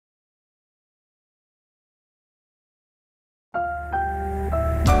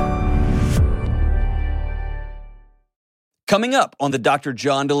Coming up on the Dr.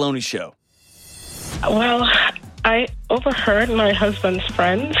 John Delony Show. Well, I overheard my husband's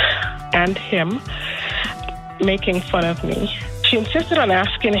friends and him making fun of me. She insisted on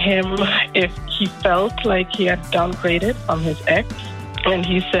asking him if he felt like he had downgraded from his ex, and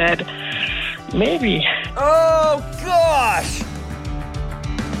he said, maybe. Oh, gosh!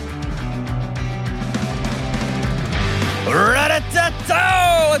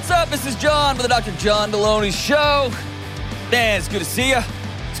 Rat-a-tat-ta! What's up? This is John for the Dr. John Delony Show. Man, it's good to see you.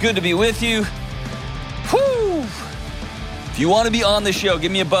 It's good to be with you. Whew! If you want to be on the show,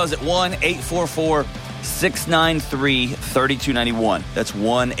 give me a buzz at 1-844-693-3291. That's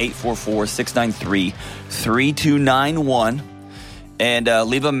 1-844-693-3291. And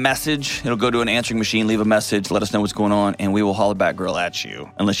leave a message. It'll go to an answering machine. Leave a message. Let us know what's going on, and we will holler back girl at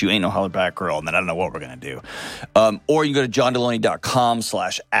you. Unless you ain't no holler back girl, and then I don't know what we're going to do. Or you can go to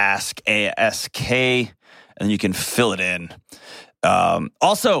johndelony.com/ask, A-S-K, and you can fill it in.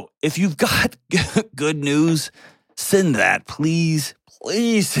 Also, if you've got good news, send that, please.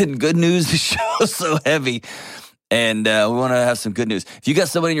 Please send good news. The show's so heavy. And we want to have some good news. If you got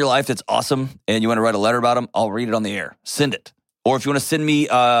somebody in your life that's awesome and you want to write a letter about them, I'll read it on the air. Send it. Or if you want to send me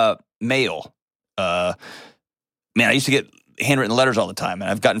mail. Man, I used to get handwritten letters all the time, and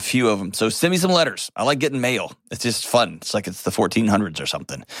I've gotten a few of them. So send me some letters. I like getting mail. It's just fun. It's like it's the 1400s or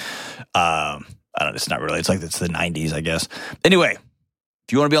something. I don't know. It's not really. It's like it's the 90s, I guess. Anyway,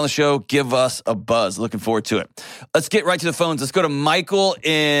 if you want to be on the show, give us a buzz. Looking forward to it. Let's get right to the phones. Let's go to Michael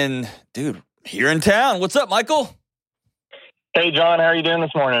here in town. What's up, Michael? Hey, John. How are you doing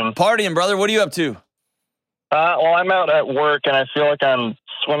this morning? Partying, brother. What are you up to? Well, I'm out at work, and I feel like I'm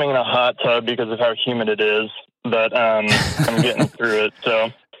swimming in a hot tub because of how humid it is. But I'm getting through it. So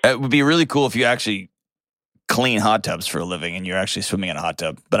it would be really cool if you actually clean hot tubs for a living and you're actually swimming in a hot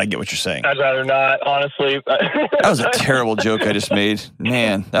tub, but I get what you're saying. I'd rather not, honestly. That was a terrible joke I just made.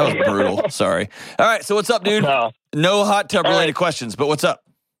 Man, that was brutal. Sorry. All right, so what's up, dude? No hot tub related questions, but what's up?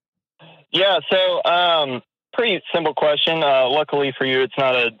 Yeah, so pretty simple question. Luckily for you, it's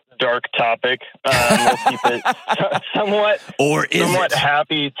not a dark topic. We'll keep it somewhat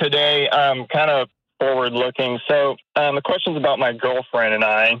happy today, kind of forward looking. So the question's about my girlfriend and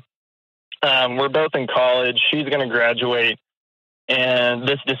I. We're both in college. She's going to graduate in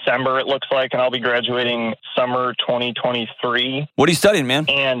this December, it looks like, and I'll be graduating summer 2023. What are you studying, man?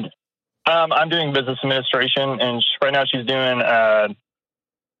 And I'm doing business administration, and right now she's doing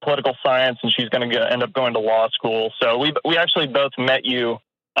political science, and she's going to end up going to law school. So we actually both met you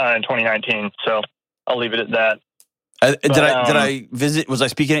in 2019, so I'll leave it at that. Did I visit? Was I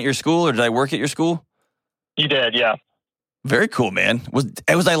speaking at your school, or did I work at your school? You did, yeah. Very cool, man.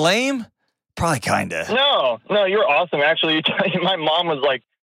 Was I lame? Probably kind of. No, you're awesome. Actually, my mom was like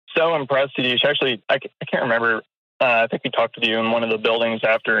so impressed with you. She actually, I can't remember. I think we talked to you in one of the buildings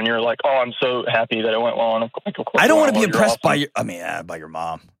after, and you were like, "Oh, I'm so happy that it went well." And of course, I don't want to be impressed awesome. by your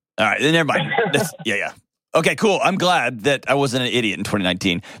mom. All right, then never mind. Yeah. Okay, cool. I'm glad that I wasn't an idiot in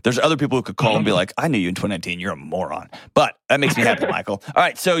 2019. There's other people who could call and be like, I knew you in 2019. You're a moron. But that makes me happy, Michael. All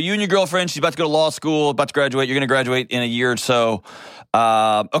right, so you and your girlfriend, she's about to go to law school, about to graduate. You're going to graduate in a year or so.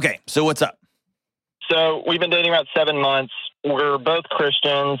 Okay, so what's up? So we've been dating about 7 months. We're both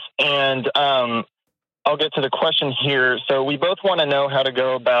Christians, and I'll get to the question here. So we both want to know how to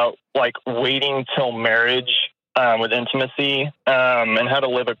go about, like, waiting till marriage with intimacy and how to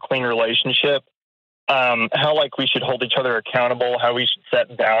live a clean relationship. How like we should hold each other accountable, how we should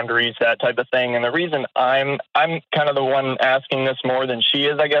set boundaries, that type of thing. And the reason I'm kind of the one asking this more than she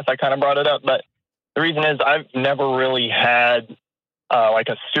is, I guess I kind of brought it up, but the reason is I've never really had like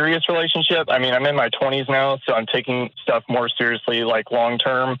a serious relationship. I mean, I'm in my 20s now, so I'm taking stuff more seriously, like long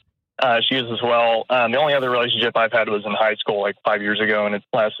term. She is as well. The only other relationship I've had was in high school, like 5 years ago, and it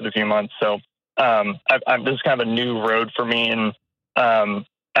lasted a few months. So this is kind of a new road for me, and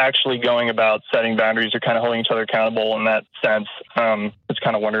actually going about setting boundaries or kind of holding each other accountable in that sense. Just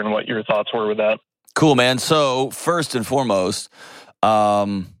kind of wondering what your thoughts were with that. Cool, man. So first and foremost,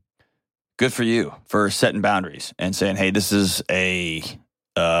 good for you for setting boundaries and saying, hey, this is a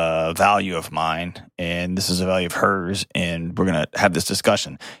value of mine and this is a value of hers, and we're going to have this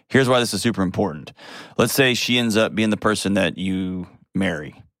discussion. Here's why this is super important. Let's say she ends up being the person that you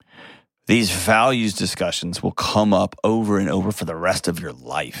marry. These values discussions will come up over and over for the rest of your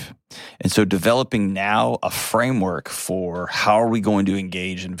life. And so developing now a framework for how are we going to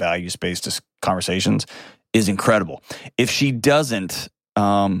engage in values-based conversations is incredible. If she doesn't,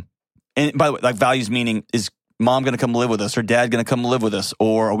 and by the way, like values meaning, is mom going to come live with us or dad going to come live with us?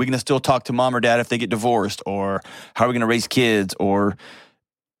 Or are we going to still talk to mom or dad if they get divorced? Or how are we going to raise kids? Or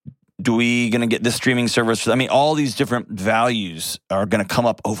Do we going to get this streaming service? I mean, all these different values are going to come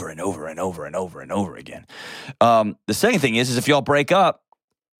up over and over and over and over and over again. The second thing is if y'all break up,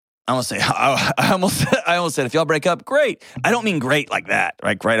 I almost said if y'all break up, great. I don't mean great like that,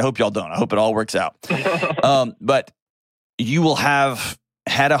 right? I hope y'all don't. I hope it all works out. But you will have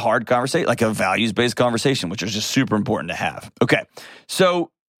had a hard conversation, like a values-based conversation, which is just super important to have. Okay,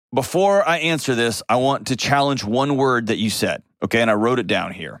 so before I answer this, I want to challenge one word that you said, okay? And I wrote it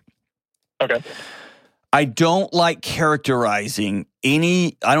down here. Okay. I don't like characterizing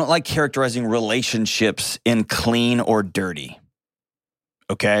relationships in clean or dirty.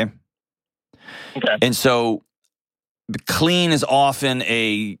 Okay? Okay. And so clean is often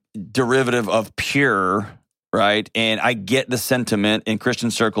a derivative of pure, right? And I get the sentiment in Christian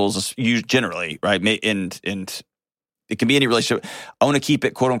circles generally, right? And it can be any relationship. I want to keep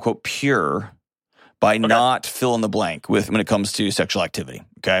it quote unquote pure by not fill in the blank when it comes to sexual activity.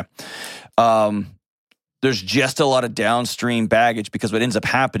 Okay. There's just a lot of downstream baggage because what ends up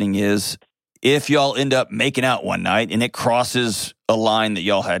happening is if y'all end up making out one night and it crosses a line that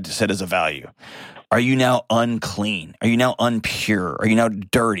y'all had set as a value, are you now unclean? Are you now unpure? Are you now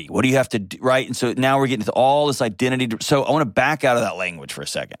dirty? What do you have to do, right? And so now we're getting to all this identity. So I want to back out of that language for a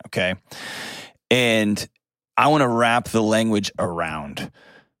second, okay? And I want to wrap the language around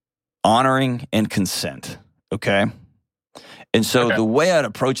honoring and consent, okay? And so the way I'd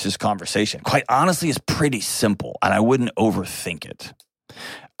approach this conversation, quite honestly, is pretty simple, and I wouldn't overthink it.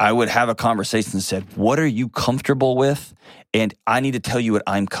 I would have a conversation and said, what are you comfortable with? And I need to tell you what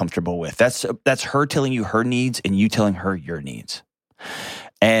I'm comfortable with. That's her telling you her needs and you telling her your needs.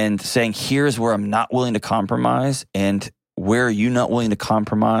 And saying, here's where I'm not willing to compromise and where are you not willing to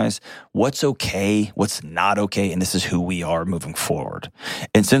compromise? What's okay? What's not okay? And this is who we are moving forward.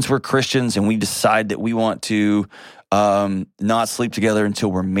 And since we're Christians and we decide that we want to not sleep together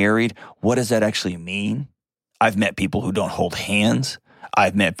until we're married, what does that actually mean? I've met people who don't hold hands.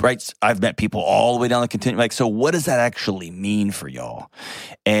 I've met people all the way down the continuum. Like, so what does that actually mean for y'all?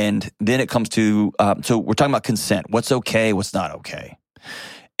 And then it comes to, so we're talking about consent. What's okay? What's not okay?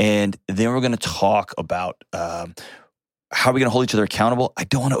 And then we're going to talk about how are we going to hold each other accountable? I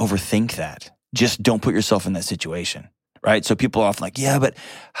don't want to overthink that. Just don't put yourself in that situation, right? So people are often like, yeah, but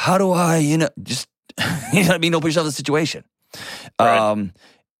how do I, just, you know what I mean? Don't put yourself in the situation. Right.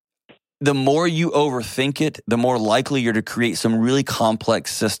 The more you overthink it, the more likely you're to create some really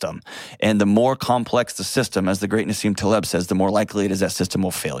complex system. And the more complex the system, as the great Nassim Taleb says, the more likely it is that system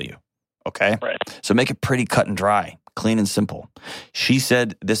will fail you. Okay? Right. So make it pretty cut and dry, clean and simple. She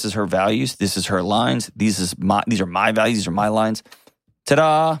said, this is her values. This is her lines. These are my values. These are my lines.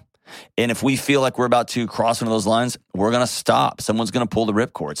 Ta-da! And if we feel like we're about to cross one of those lines, we're going to stop. Someone's going to pull the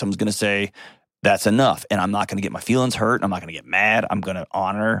ripcord. Someone's going to say, that's enough. And I'm not going to get my feelings hurt. I'm not going to get mad. I'm going to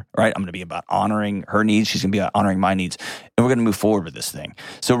honor, right? I'm going to be about honoring her needs. She's going to be about honoring my needs. And we're going to move forward with this thing.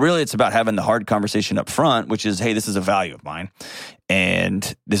 So really it's about having the hard conversation up front, which is, hey, this is a value of mine.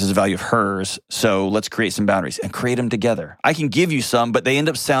 And this is a value of hers. So let's create some boundaries and create them together. I can give you some, but they end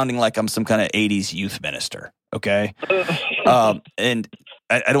up sounding like I'm some kind of 80s youth minister. Okay. And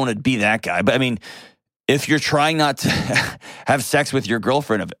I don't want to be that guy, but I mean, if you're trying not to have sex with your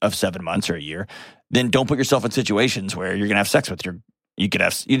girlfriend of 7 months or a year, then don't put yourself in situations where you're going to have sex with you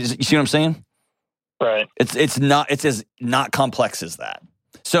see what I'm saying? Right. It's as not complex as that.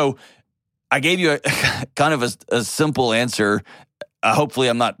 So I gave you a kind of a simple answer. Hopefully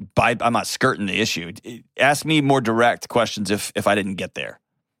I'm not skirting the issue. Ask me more direct questions if I didn't get there.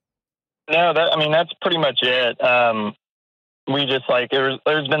 No, that's pretty much it. We just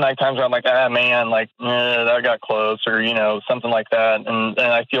there's been times where I'm like, that got close or, something like that. And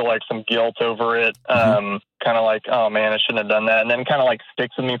I feel like some guilt over it. Kind of like, oh man, I shouldn't have done that. And then kind of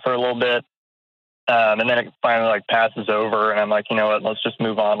sticks with me for a little bit. And then it finally passes over and I'm like, you know what, let's just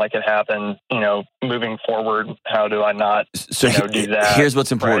move on. Like it happened, moving forward. How do I not do that? Here's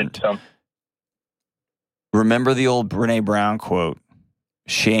what's important. Right? So, remember the old Brené Brown quote,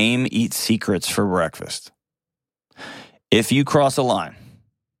 shame eats secrets for breakfast. If you cross a line,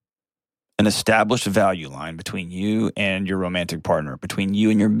 an established value line between you and your romantic partner, between you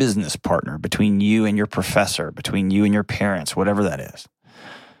and your business partner, between you and your professor, between you and your parents, whatever that is,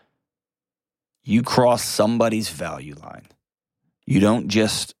 you cross somebody's value line. You don't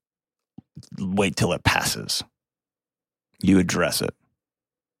just wait till it passes. You address it.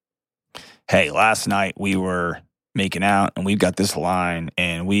 Hey, last night we were making out and we've got this line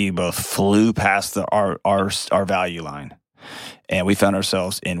and we both flew past our value line. And we found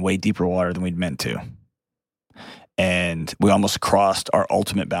ourselves in way deeper water than we'd meant to. And we almost crossed our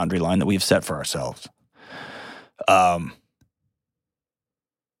ultimate boundary line that we've set for ourselves.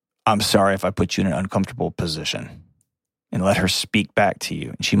 I'm sorry if I put you in an uncomfortable position. And let her speak back to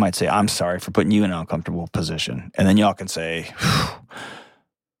you. And she might say, I'm sorry for putting you in an uncomfortable position. And then y'all can say,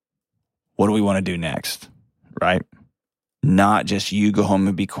 what do we want to do next? Right? Not just you go home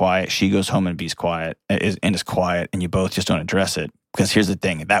and be quiet. She goes home and is quiet, and you both just don't address it. Because here's the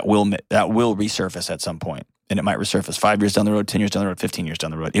thing, that will resurface at some point. And it might resurface 5 years down the road, 10 years down the road, 15 years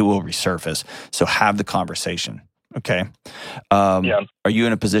down the road. It will resurface. So have the conversation. Okay? Yeah. Are you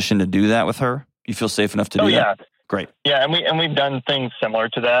in a position to do that with her? You feel safe enough to do that? Yeah. Great. Yeah, and we've done things similar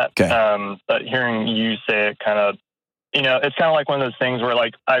to that. Okay. But hearing you say it kind of, it's kind of like one of those things where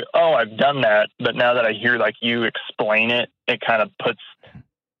like, I've done that, but now that I hear like you explain it, it kind of puts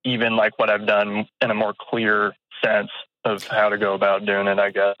even like what I've done in a more clear sense of how to go about doing it,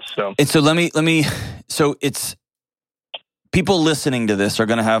 I guess. So, and so let me. So it's people listening to this are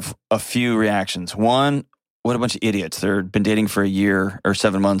going to have a few reactions. One, what a bunch of idiots! They've been dating for a year or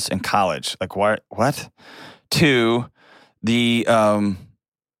 7 months in college. Like what? Two, the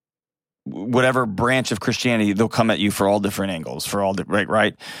whatever branch of Christianity, they'll come at you for all different angles,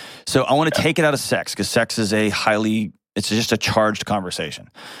 right? So I want to take it out of sex, because sex is it's just a charged conversation.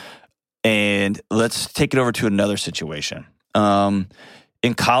 And let's take it over to another situation.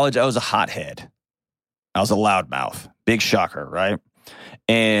 In college, I was a hothead. I was a loudmouth. Big shocker, right?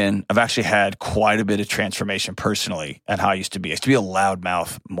 And I've actually had quite a bit of transformation personally at how I used to be. I used to be a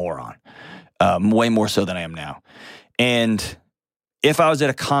loudmouth moron. Way more so than I am now. And if I was at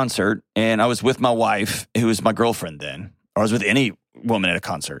a concert and I was with my wife, who was my girlfriend then, or I was with any woman at a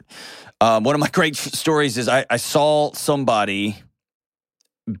concert, one of my great stories is I saw somebody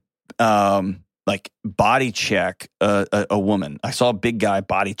like body check a woman. I saw a big guy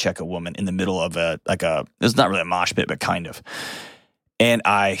body check a woman in the middle of it's not really a mosh pit, but kind of. And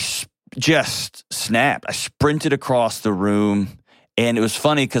I just snapped. I sprinted across the room. And it was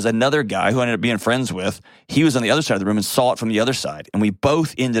funny because another guy who I ended up being friends with, he was on the other side of the room and saw it from the other side. And we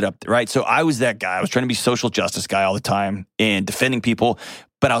both ended up, right? So I was that guy. I was trying to be social justice guy all the time and defending people,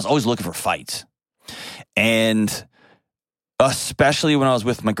 but I was always looking for fights. And especially when I was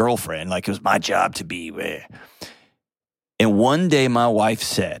with my girlfriend, like it was my job to be there. And one day my wife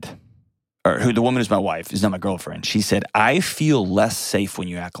said, the woman who's my wife, is not my girlfriend. She said, I feel less safe when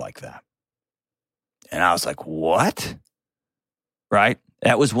you act like that. And I was like, what? Right?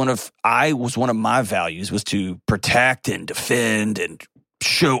 That was one of my values, was to protect and defend and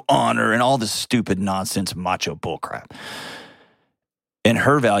show honor and all this stupid nonsense macho bullcrap. And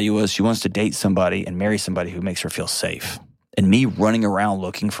her value was she wants to date somebody and marry somebody who makes her feel safe. And me running around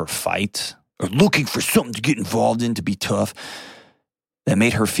looking for fights or looking for something to get involved in, to be tough, that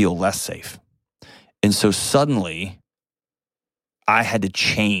made her feel less safe. And so suddenly I had to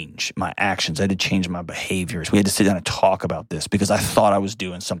change my actions. I had to change my behaviors. We had to sit down and talk about this because I thought I was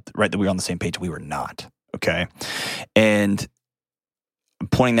doing something right, that we were on the same page. We were not. Okay. And I'm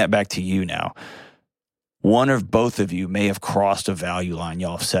pointing that back to you now. One of both of you may have crossed a value line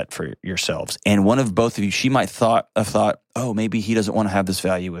y'all have set for yourselves. And one of both of you, she might have thought, oh, maybe he doesn't want to have this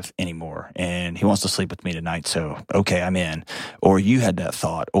value with anymore and he wants to sleep with me tonight. So, okay, I'm in. Or you had that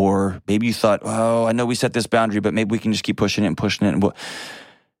thought. Or maybe you thought, oh, I know we set this boundary, but maybe we can just keep pushing it and pushing it. And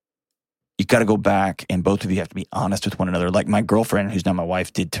you got to go back, and both of you have to be honest with one another. Like my girlfriend, who's now my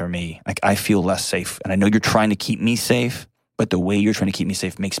wife, did to me. Like, I feel less safe. And I know you're trying to keep me safe, but the way you're trying to keep me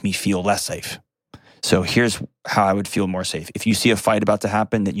safe makes me feel less safe. So here's how I would feel more safe. If you see a fight about to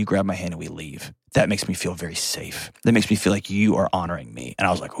happen, then you grab my hand and we leave. That makes me feel very safe. That makes me feel like you are honoring me. And I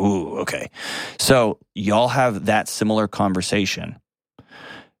was like, ooh, okay. So y'all have that similar conversation.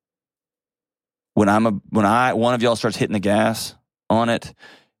 When one of y'all starts hitting the gas on it,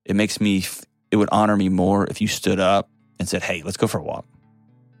 it would honor me more if you stood up and said, hey, let's go for a walk.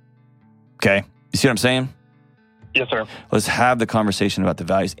 Okay? You see what I'm saying? Yes, sir. Let's have the conversation about the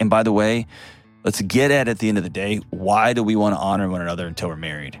values. And by the way, let's get at the end of the day, why do we want to honor one another until we're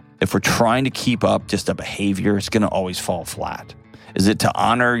married? If we're trying to keep up just a behavior, it's going to always fall flat. Is it to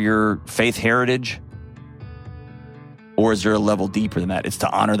honor your faith heritage? Or is there a level deeper than that? It's to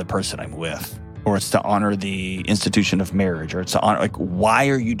honor the person I'm with. Or it's to honor the institution of marriage. Or it's to honor, like, why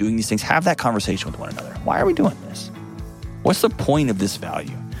are you doing these things? Have that conversation with one another. Why are we doing this? What's the point of this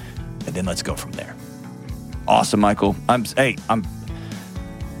value? And then let's go from there. Awesome, Michael.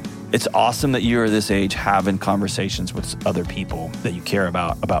 It's awesome that you're this age having conversations with other people that you care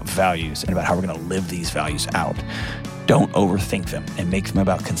about values and about how we're going to live these values out. Don't overthink them, and make them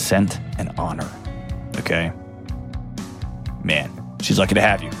about consent and honor. Okay? Man, she's lucky to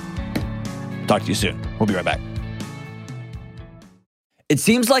have you. Talk to you soon. We'll be right back. It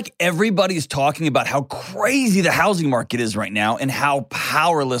seems like everybody's talking about how crazy the housing market is right now and how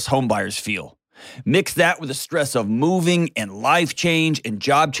powerless homebuyers feel. Mix that with the stress of moving and life change and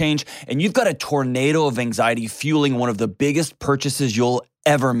job change, and you've got a tornado of anxiety fueling one of the biggest purchases you'll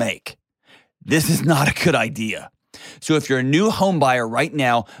ever make. This is not a good idea. So if you're a new home buyer right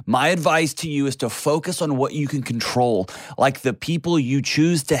now, my advice to you is to focus on what you can control, like the people you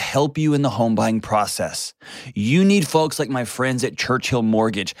choose to help you in the home buying process. You need folks like my friends at Churchill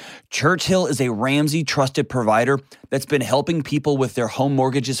Mortgage. Churchill is a Ramsey trusted provider that's been helping people with their home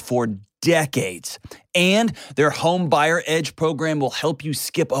mortgages for decades. And their Home Buyer Edge program will help you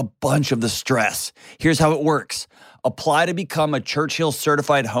skip a bunch of the stress. Here's how it works. Apply to become a Churchill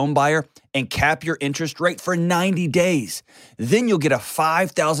certified home buyer and cap your interest rate for 90 days. Then you'll get a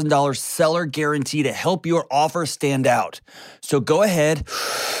 $5,000 seller guarantee to help your offer stand out. So go ahead,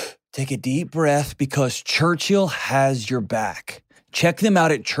 take a deep breath because Churchill has your back. Check them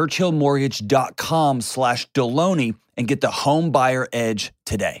out at churchillmortgage.com/Deloney and get the Home Buyer Edge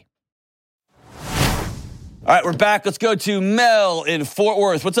today. All right, we're back. Let's go to Mel in Fort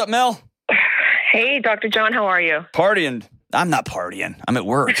Worth. What's up, Mel? Hey, Dr. John, how are you? Partying. I'm not partying. I'm at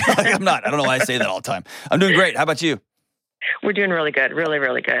work. I'm not. I don't know why I say that all the time. I'm doing great. How about you? We're doing really good. Really,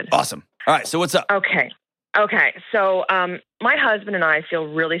 really good. Awesome. All right. So what's up? Okay. So my husband and I feel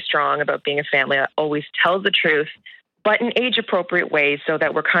really strong about being a family that always tells the truth, but in age-appropriate ways so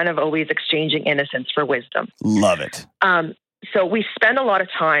that we're kind of always exchanging innocence for wisdom. Love it. So we spend a lot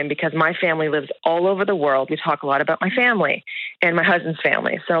of time because my family lives all over the world. We talk a lot about my family and my husband's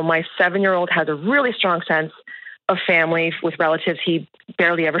family. So my 7-year-old has a really strong sense of family with relatives he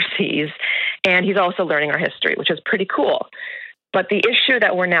barely ever sees. And he's also learning our history, which is pretty cool. But the issue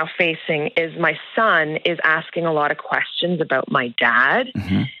that we're now facing is my son is asking a lot of questions about my dad.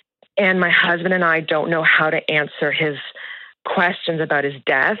 Mm-hmm. And my husband and I don't know how to answer his questions about his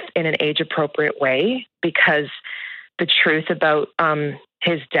death in an age-appropriate way because the truth about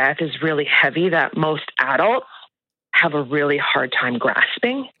his death is really heavy that most adults have a really hard time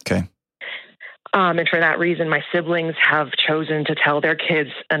grasping. Okay. And for that reason, my siblings have chosen to tell their kids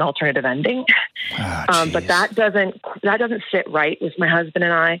an alternative ending. But that doesn't sit right with my husband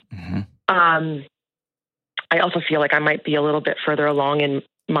and I. Mm-hmm. I also feel like I might be a little bit further along in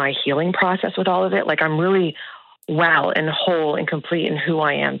my healing process with all of it. Like I'm really well and whole and complete in who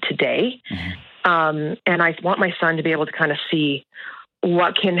I am today. Mm-hmm. And I want my son to be able to kind of see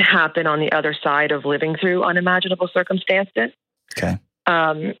what can happen on the other side of living through unimaginable circumstances. Okay.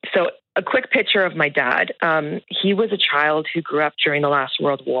 So a quick picture of my dad. He was a child who grew up during the last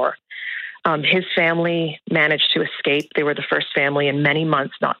World War. His family managed to escape. They were the first family in many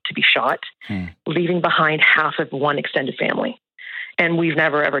months not to be shot, leaving behind half of one extended family. And we've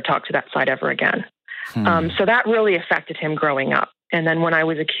never, ever talked to that side ever again. So that really affected him growing up. And then when I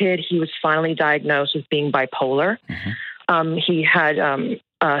was a kid, he was finally diagnosed with being bipolar. Mm-hmm. He had a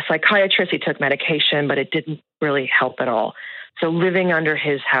psychiatrist. He took medication, but it didn't really help at all. So living under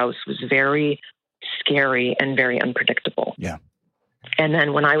his house was very scary and very unpredictable. Yeah. And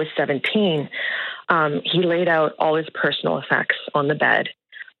then when I was 17, he laid out all his personal effects on the bed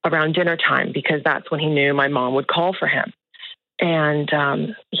around dinner time because that's when he knew my mom would call for him. And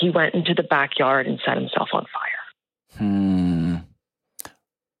he went into the backyard and set himself on fire.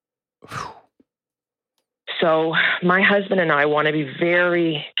 So my husband and I want to be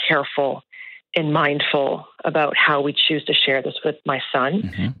very careful and mindful about how we choose to share this with my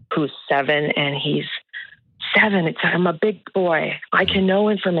son, who's 7, and he's 7. I'm a big boy. I can know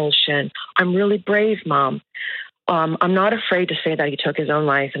information. I'm really brave, Mom. I'm not afraid to say that he took his own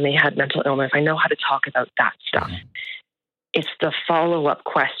life and they had mental illness. I know how to talk about that stuff. It's the follow-up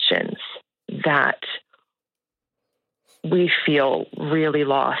questions that we feel really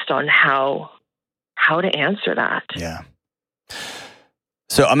lost on how to answer that. Yeah.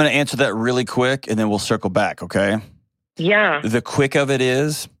 So I'm going to answer that really quick and then we'll circle back, okay? Yeah. The quick of it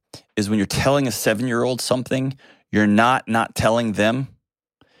is when you're telling a 7-year-old something, you're not telling them.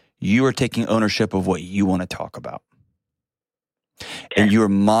 You are taking ownership of what you want to talk about. Okay. And you are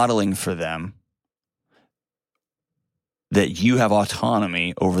modeling for them that you have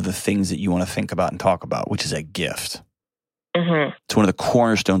autonomy over the things that you want to think about and talk about, which is a gift. Mm-hmm. It's one of the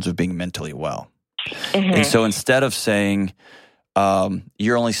cornerstones of being mentally well. Mm-hmm. And so instead of saying,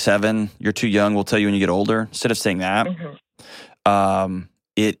 you're only 7, you're too young, we'll tell you when you get older, instead of saying that,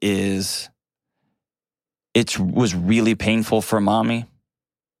 it was really painful for Mommy,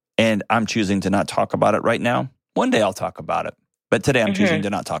 and I'm choosing to not talk about it right now. One day I'll talk about it, but today I'm choosing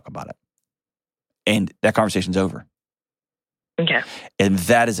to not talk about it. And that conversation's over. Okay. And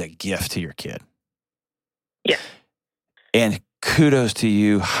that is a gift to your kid. Yeah. And kudos to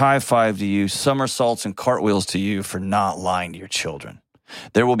you, high five to you, somersaults and cartwheels to you for not lying to your children.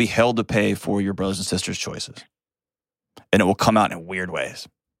 There will be hell to pay for your brothers and sisters' choices. And it will come out in weird ways.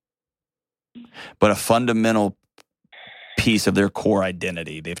 But a fundamental piece of their core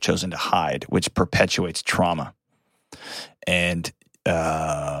identity they've chosen to hide, which perpetuates trauma. And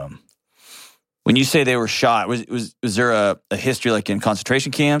when you say they were shot, was there a history like in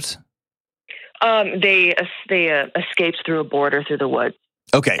concentration camps? They escaped through a border through the woods.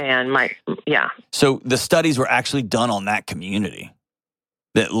 Okay. And So the studies were actually done on that community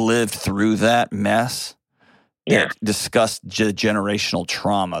that lived through that mess. That discussed generational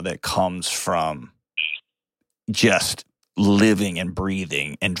trauma that comes from just living and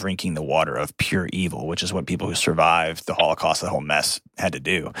breathing and drinking the water of pure evil, which is what people who survived the Holocaust, the whole mess, had to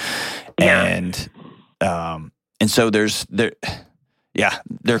do. Yeah. And so they're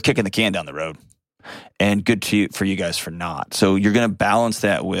kicking the can down the road. And good for you guys for not. So you're going to balance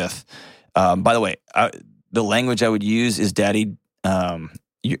that with, by the way, the language I would use is daddy.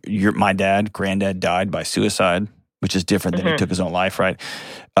 My granddad died by suicide, which is different than he took his own life, right?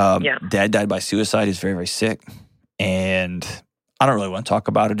 Dad died by suicide. He's very, very sick. And I don't really want to talk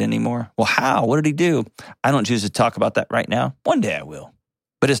about it anymore. Well, how? What did he do? I don't choose to talk about that right now. One day I will.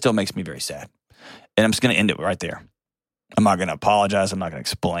 But it still makes me very sad. And I'm just going to end it right there. I'm not going to apologize. I'm not going to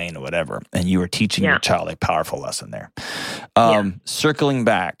explain or whatever. And you are teaching your child a powerful lesson there. Circling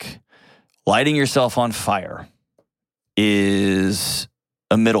back, lighting yourself on fire is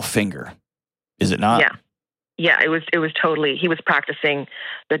a middle finger, is it not? Yeah, it was totally, he was practicing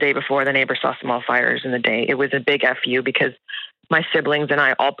the day before. The neighbor saw small fires in the day. It was a big FU because my siblings and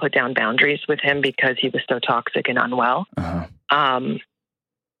I all put down boundaries with him because he was so toxic and unwell.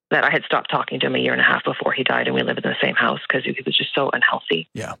 That I had stopped talking to him 1.5 years before he died, and we lived in the same house because he was just so unhealthy.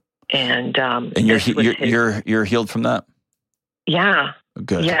 Yeah. And you're healed from that? Yeah.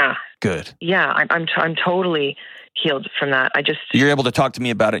 Good. Yeah. Good. Yeah, I'm totally healed from that. You're able to talk to me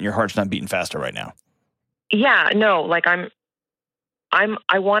about it, and your heart's not beating faster right now. Yeah, no, like I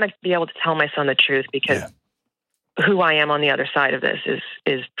want to be able to tell my son the truth because who I am on the other side of this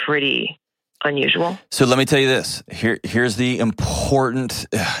is pretty unusual. So let me tell you this. Here's the important,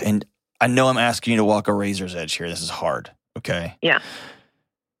 and I know I'm asking you to walk a razor's edge here. This is hard, okay? Yeah.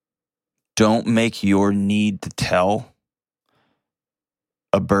 Don't make your need to tell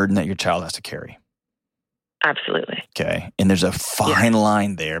a burden that your child has to carry. Absolutely. Okay. And there's a fine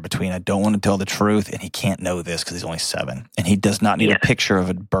line there between I don't want to tell the truth and he can't know this because he's only 7. And he does not need a picture of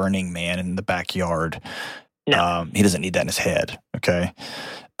a burning man in the backyard. No. He doesn't need that in his head. Okay.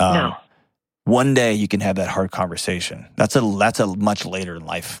 No. One day you can have that hard conversation. That's a much later in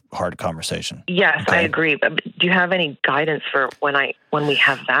life hard conversation. Yes, okay? I agree. But do you have any guidance for when we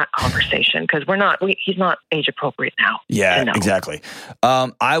have that conversation? Because he's not age appropriate now. Yeah, exactly.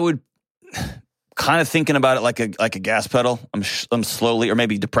 I would kind of thinking about it like a gas pedal. I'm slowly, or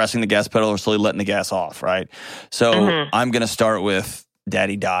maybe depressing the gas pedal or slowly letting the gas off, right? So I'm going to start with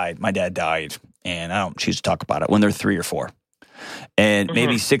Daddy died. My dad died, and I don't choose to talk about it when they're 3 or 4. And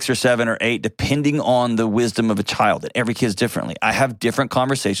maybe 6 or 7 or 8, depending on the wisdom of a child. And every kid's differently. I have different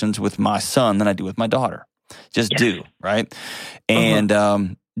conversations with my son than I do with my daughter. Just do, right?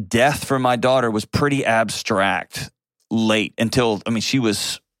 And death for my daughter was pretty abstract late until, she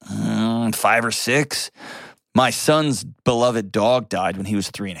was 5 or 6. My son's beloved dog died when he was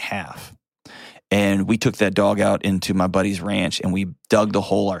 3.5. And we took that dog out into my buddy's ranch and we dug the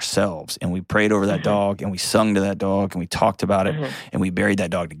hole ourselves and we prayed over that dog and we sung to that dog and we talked about it and we buried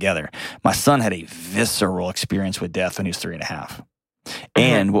that dog together. My son had a visceral experience with death when he was 3.5.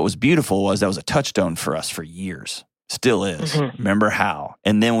 And what was beautiful was that was a touchstone for us for years. Still is. Remember how?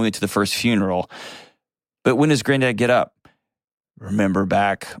 And then we went to the first funeral. But when does Granddad get up? Remember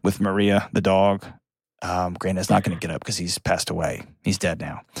back with Maria, the dog? Granddad's not going to get up because he's passed away. He's dead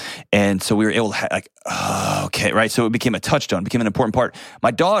now. And so we were able to okay, right? So it became a touchstone, became an important part.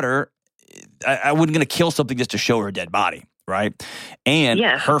 My daughter, I wasn't going to kill something just to show her a dead body, right? And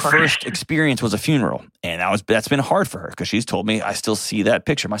her first experience was a funeral. And that's been hard for her because she's told me, I still see that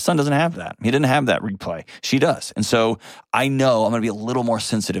picture. My son doesn't have that. He didn't have that replay. She does. And so I know I'm going to be a little more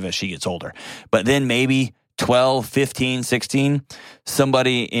sensitive as she gets older. But then maybe 12, 15, 16,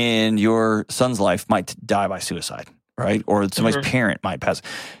 somebody in your son's life might die by suicide, right? Or somebody's parent might pass.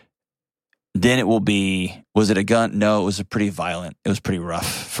 Then it will be, was it a gun? No, it was pretty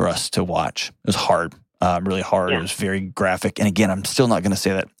rough for us to watch. It was hard, really hard. It was very graphic. And again, I'm still not going to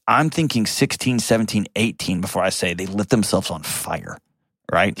say that. I'm thinking 16, 17, 18 before I say they lit themselves on fire,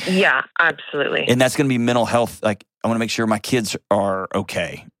 right? Yeah, absolutely. And that's going to be mental health. Like, I want to make sure my kids are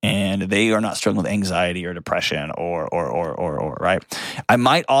okay and they are not struggling with anxiety or depression or right? I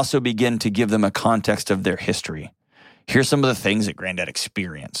might also begin to give them a context of their history. Here's some of the things that Granddad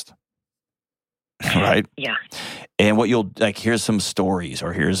experienced, right? Yeah. And what you'll, like, here's some stories,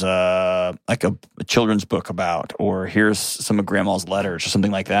 or here's a children's book about, or here's some of Grandma's letters or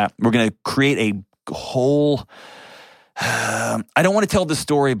something like that. We're going to create a whole, I don't want to tell the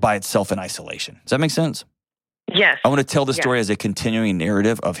story by itself in isolation. Does that make sense? Yes. I want to tell the story as a continuing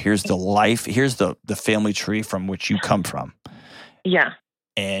narrative of here's the life, here's the family tree from which you come from. Yeah.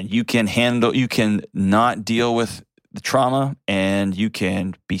 And you can not deal with the trauma, and you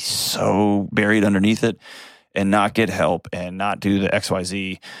can be so buried underneath it and not get help and not do the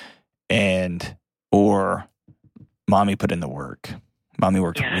XYZ, or mommy put in the work. Mommy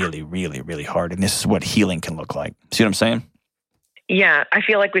worked really, really, really hard. And this is what healing can look like. See what I'm saying? Yeah, I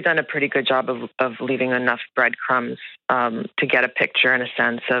feel like we've done a pretty good job of leaving enough breadcrumbs to get a picture and a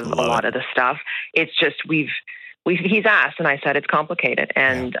sense of a lot of the stuff. It's just he's asked, and I said it's complicated,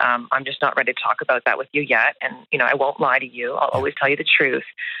 and I'm just not ready to talk about that with you yet. And I won't lie to you. I'll always tell you the truth.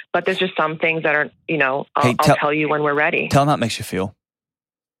 But there's just some things that aren't. I'll tell you when we're ready. Tell him how it makes you feel,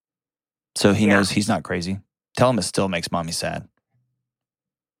 so he knows he's not crazy. Tell him it still makes mommy sad.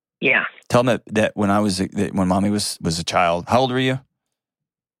 Yeah. Tell him that when mommy was a child. How old were you?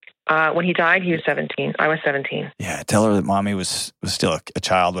 When he died, he was 17. I was 17. Yeah, tell her that mommy was still a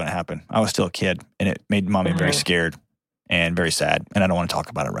child when it happened. I was still a kid, and it made mommy very scared and very sad, and I don't want to talk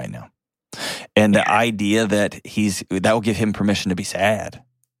about it right now. And the idea that that will give him permission to be sad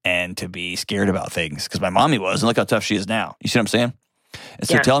and to be scared about things, because my mommy was, and look how tough she is now. You see what I'm saying? And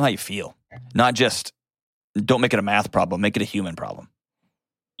so tell him how you feel. Not just, don't make it a math problem, make it a human problem.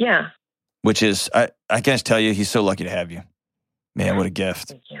 Yeah. Which is, I can just tell you, he's so lucky to have you. Man, what a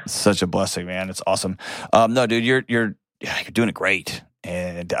gift. It's such a blessing, man. It's awesome. No, dude, you're doing it great.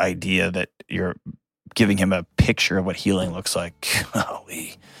 And the idea that you're giving him a picture of what healing looks like,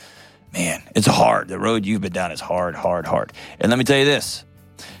 holy, man, it's hard. The road you've been down is hard, hard, hard. And let me tell you this,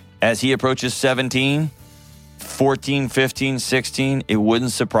 as he approaches 17, 14, 15, 16, it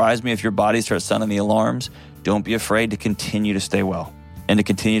wouldn't surprise me if your body starts sounding the alarms. Don't be afraid to continue to stay well and to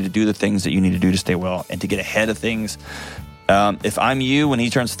continue to do the things that you need to do to stay well and to get ahead of things. If I'm you, when he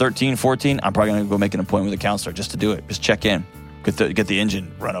turns 13, 14, I'm probably going to go make an appointment with a counselor just to do it. Just check in, get the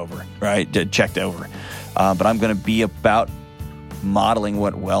engine run over, right? Checked over. But I'm going to be about modeling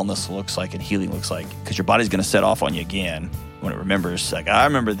what wellness looks like and healing looks like, because your body's going to set off on you again when it remembers, like, I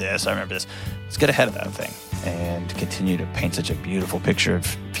remember this. Let's get ahead of that thing and continue to paint such a beautiful picture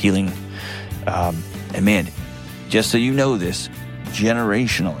of healing. And man, just so you know this,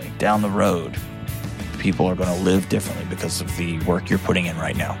 generationally down the road, people are going to live differently because of the work you're putting in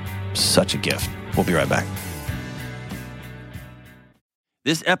right now. Such a gift. We'll be right back.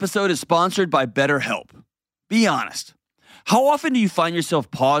 This episode is sponsored by BetterHelp. Be honest. How often do you find yourself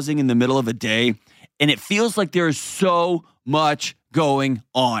pausing in the middle of a day and it feels like there is so much going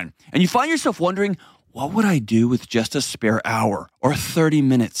on? And you find yourself wondering, what would I do with just a spare hour or 30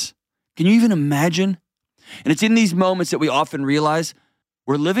 minutes? Can you even imagine? And it's in these moments that we often realize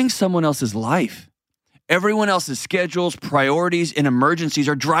we're living someone else's life. Everyone else's schedules, priorities, and emergencies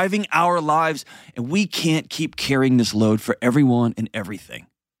are driving our lives, and we can't keep carrying this load for everyone and everything.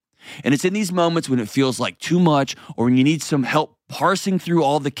 And it's in these moments when it feels like too much, or when you need some help parsing through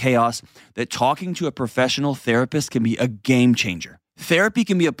all the chaos, that talking to a professional therapist can be a game changer. Therapy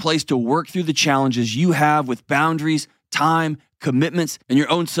can be a place to work through the challenges you have with boundaries, time, commitments, and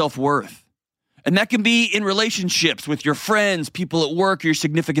your own self-worth. And that can be in relationships with your friends, people at work, your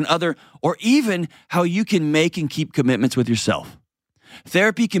significant other, or even how you can make and keep commitments with yourself.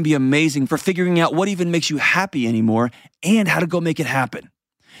 Therapy can be amazing for figuring out what even makes you happy anymore and how to go make it happen.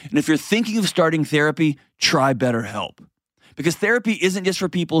 And if you're thinking of starting therapy, try BetterHelp. Because therapy isn't just for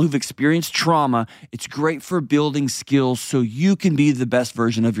people who've experienced trauma, it's great for building skills so you can be the best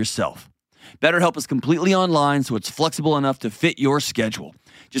version of yourself. BetterHelp is completely online, so it's flexible enough to fit your schedule.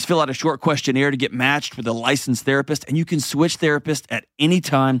 Just fill out a short questionnaire to get matched with a licensed therapist, and you can switch therapists at any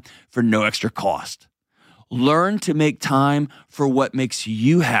time for no extra cost. Learn to make time for what makes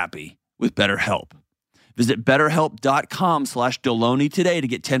you happy with BetterHelp. Visit BetterHelp.com/Delony today to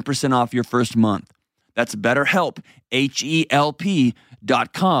get 10% off your first month. That's BetterHelp,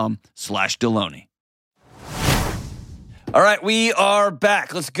 HELP.com/Delony. All right, we are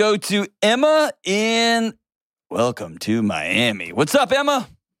back. Let's go to Emma in Welcome to Miami. What's up, Emma?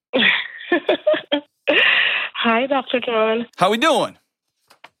 Hi, Dr. John. How we doing?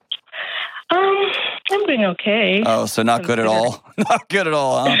 I'm doing okay. Oh, so not good at all? Not good at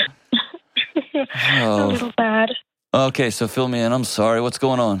all, huh? A little bad. Okay, so fill me in. I'm sorry. What's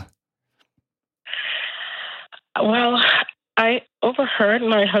going on? Well, I overheard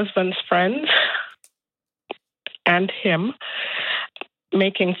my husband's friends and him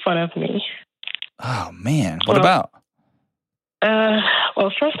making fun of me. Oh, man. What about?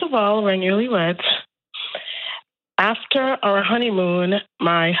 Well, first of all, we're newlyweds. After our honeymoon,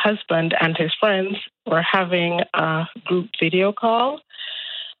 my husband and his friends were having a group video call.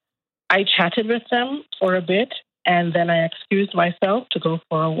 I chatted with them for a bit, and then I excused myself to go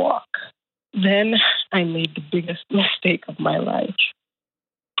for a walk. Then I made the biggest mistake of my life.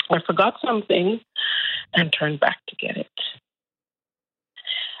 I forgot something and turned back to get it.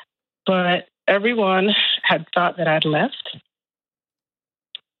 But everyone had thought that I'd left.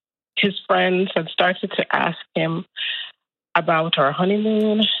 His friends had started to ask him about our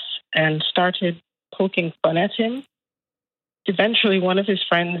honeymoon and started poking fun at him. Eventually, one of his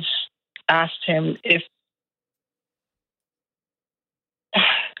friends asked him if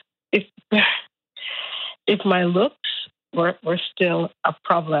my looks were still a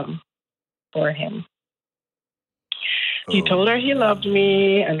problem for him. He told her he loved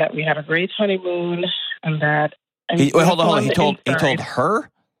me and that we had a great honeymoon and that. Wait, hold on. He told her?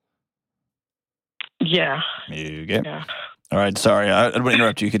 Yeah. You get? Yeah. All right. Sorry, I don't want to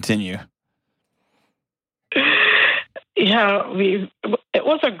interrupt you. Continue. Yeah, it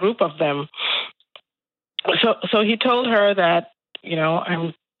was a group of them. So he told her that,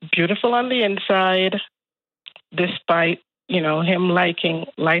 I'm beautiful on the inside, despite, him liking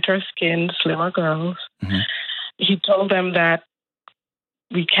lighter skinned, slimmer girls. Mm-hmm. He told them that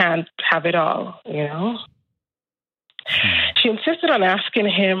we can't have it all, She insisted on asking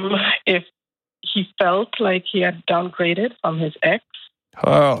him if he felt like he had downgraded from his ex.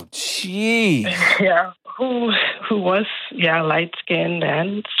 Oh, gee. Yeah, who was, light-skinned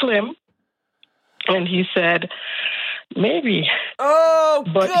and slim. And he said, maybe. Oh,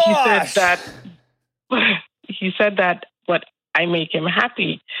 but gosh. He said that, but I make him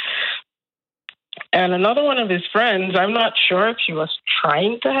happy. And another one of his friends, I'm not sure if she was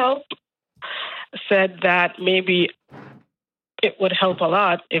trying to help, said that maybe it would help a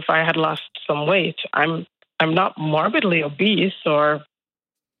lot if I had lost some weight. I'm not morbidly obese or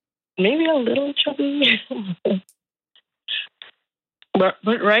maybe a little chubby. but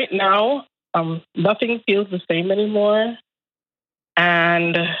right now, nothing feels the same anymore.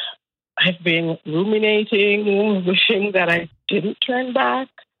 And I've been ruminating, wishing that I didn't turn back.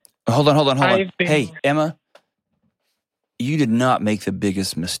 Hold on. Hey, Emma, you did not make the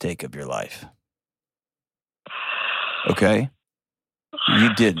biggest mistake of your life. Okay?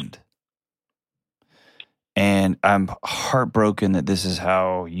 You didn't. And I'm heartbroken that this is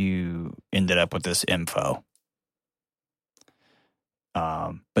how you ended up with this info.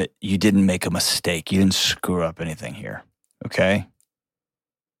 But you didn't make a mistake. You didn't screw up anything here. Okay?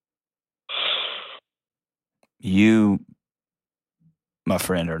 You, my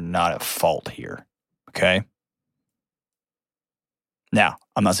friend, are not at fault here. Okay? Now,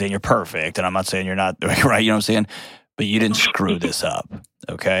 I'm not saying you're perfect, and I'm not saying you're not right, you know what I'm saying? But you didn't screw this up,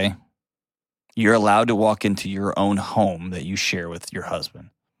 okay? You're allowed to walk into your own home that you share with your husband.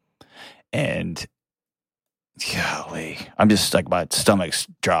 And, golly, I'm just like, my stomach's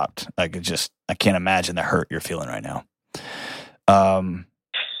dropped. Like, I can't imagine the hurt you're feeling right now.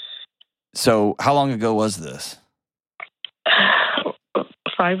 So how long ago was this?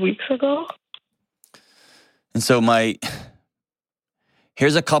 5 weeks ago. And so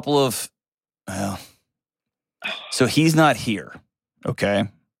here's a couple of, so he's not here, okay?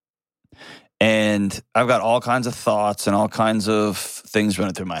 And I've got all kinds of thoughts and all kinds of things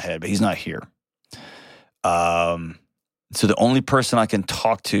running through my head, but he's not here. So the only person I can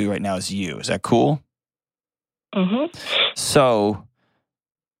talk to right now is you. Is that cool? Mm-hmm. So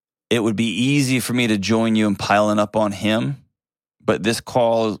it would be easy for me to join you in piling up on him, but this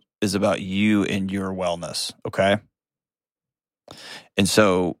call is about you and your wellness, okay? And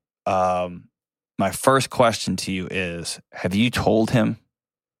so my first question to you is, have you told him?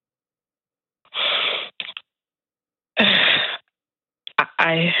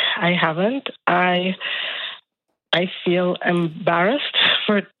 I haven't. I feel embarrassed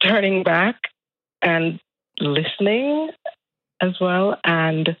for turning back and listening as well,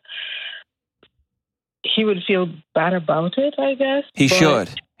 and he would feel bad about it, I guess. He should.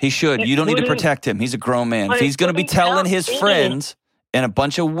 You don't need to protect him. He's a grown man. If he's going to be telling his friends and a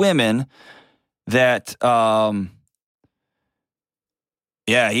bunch of women that, I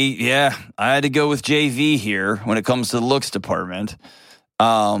had to go with JV here when it comes to the looks department.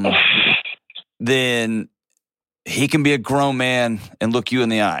 then he can be a grown man and look you in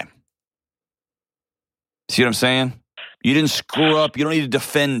the eye. See what I'm saying? You didn't screw up. You don't need to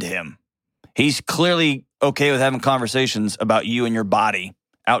defend him. He's clearly okay with having conversations about you and your body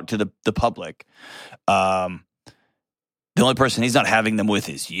out to the public. The only person he's not having them with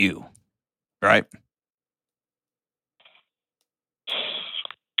is you, right?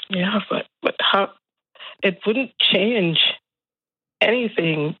 Yeah, but how? It wouldn't change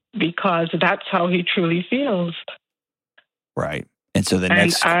anything because that's how he truly feels. Right. And so the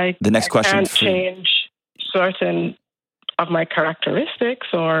I question can't change certain of my characteristics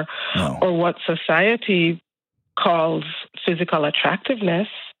or what society calls physical attractiveness.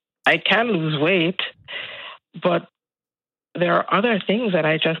 I can lose weight, but there are other things that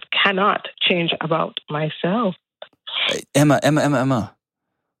I just cannot change about myself. Emma.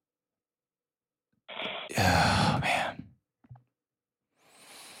 Oh, man.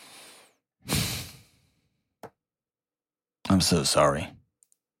 I'm so sorry.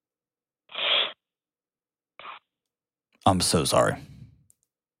 I'm so sorry.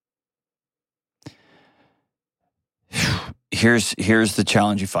 Here's the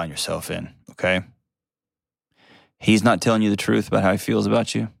challenge you find yourself in, okay? He's not telling you the truth about how he feels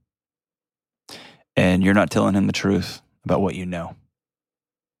about you. And you're not telling him the truth about what you know.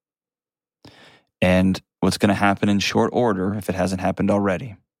 And what's going to happen in short order, if it hasn't happened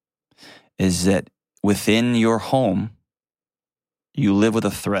already, is that within your home, you live with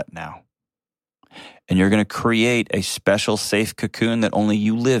a threat now. And you're going to create a special safe cocoon that only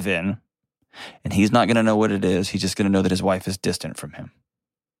you live in. And he's not going to know what it is. He's just going to know that his wife is distant from him.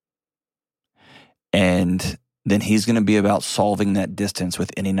 And then he's going to be about solving that distance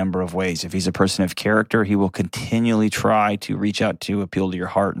with any number of ways. If he's a person of character, he will continually try to reach out to appeal to your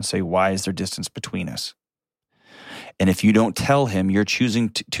heart and say, why is there distance between us? And if you don't tell him, you're choosing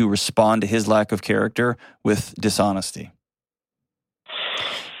to respond to his lack of character with dishonesty.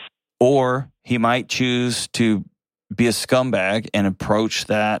 Or he might choose to be a scumbag and approach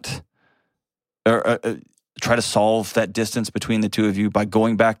that, or try to solve that distance between the two of you by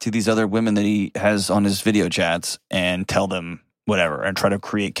going back to these other women that he has on his video chats and tell them whatever and try to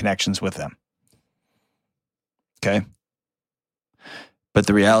create connections with them. Okay? But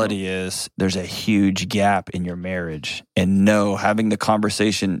the reality is there's a huge gap in your marriage. And no, having the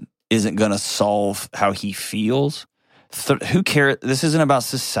conversation isn't going to solve how he feels. Who cares? This isn't about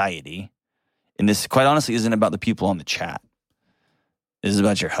society. And this, quite honestly, isn't about the people on the chat. This is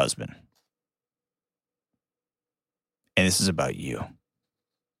about your husband. And this is about you.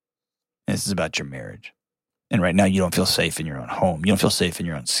 And this is about your marriage. And right now, you don't feel safe in your own home. You don't feel safe in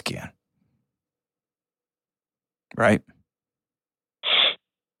your own skin. Right?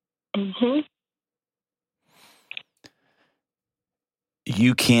 Mm-hmm.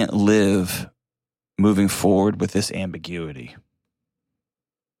 You can't live moving forward with this ambiguity.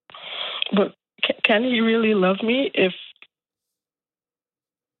 But can he really love me if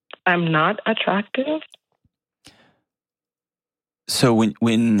I'm not attractive? So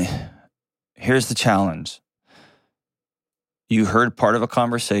when here's the challenge. You heard part of a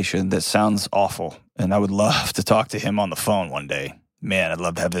conversation that sounds awful, and I would love to talk to him on the phone one day. Man, I'd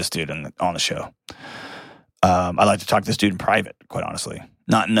love to have this dude on the show. I'd like to talk to this dude in private, quite honestly.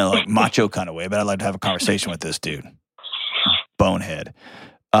 Not in a like macho kind of way, but I'd like to have a conversation with this dude. Bonehead.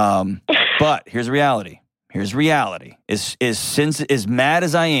 But here's the reality. Here's reality. As mad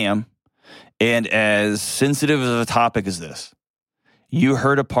as I am, and as sensitive of a topic as this, you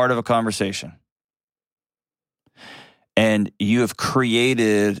heard a part of a conversation. And you have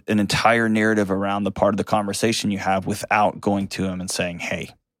created an entire narrative around the part of the conversation you have without going to him and saying, hey,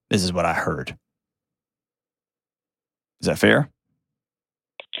 this is what I heard. Is that fair?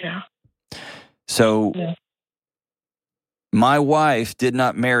 Yeah. So, My wife did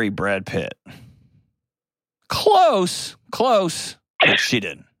not marry Brad Pitt. Close, but she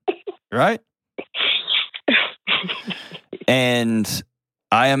didn't. Right? And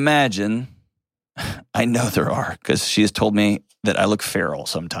I imagine, I know there are, because she has told me that I look feral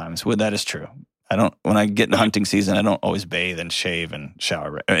sometimes. Well, that is true. When I get in hunting season, I don't always bathe and shave and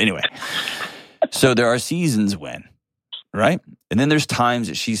shower. Anyway, so there are seasons when, right? And then there's times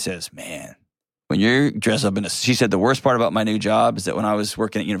that she says, man, when you're dressed up she said the worst part about my new job is that when I was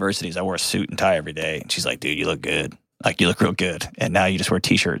working at universities, I wore a suit and tie every day. And she's like, dude, you look good. Like, you look real good. And now you just wear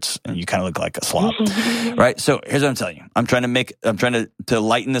T-shirts and you kind of look like a slob. Right? So here's what I'm telling you. I'm trying to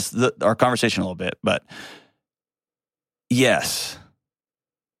lighten our conversation a little bit. But yes,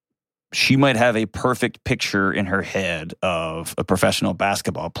 she might have a perfect picture in her head of a professional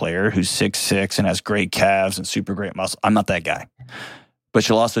basketball player who's 6'6" and has great calves and super great muscle. I'm not that guy. But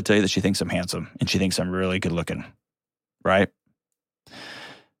she'll also tell you that she thinks I'm handsome and she thinks I'm really good looking, right?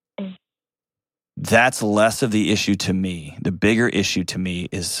 That's less of the issue to me. The bigger issue to me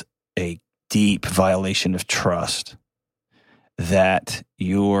is a deep violation of trust that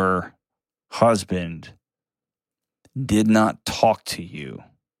your husband did not talk to you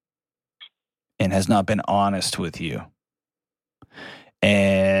and has not been honest with you.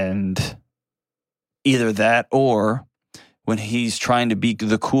 And either that, or when he's trying to be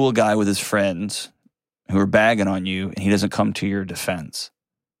the cool guy with his friends who are bagging on you and he doesn't come to your defense.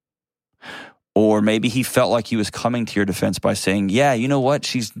 Or maybe he felt like he was coming to your defense by saying, yeah, you know what?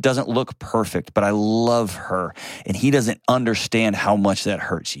 She doesn't look perfect, but I love her. And he doesn't understand how much that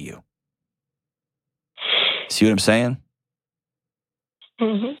hurts you. See what I'm saying?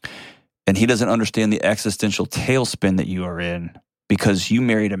 Mm-hmm. And he doesn't understand the existential tailspin that you are in because you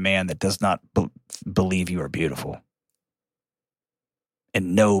married a man that does not believe you are beautiful.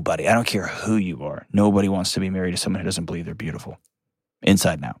 And nobody, I don't care who you are, nobody wants to be married to someone who doesn't believe they're beautiful.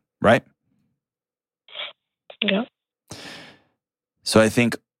 Inside and out, right? Yeah. So I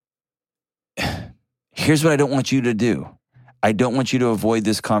think, here's what I don't want you to do. I don't want you to avoid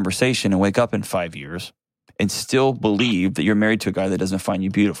this conversation and wake up in 5 years and still believe that you're married to a guy that doesn't find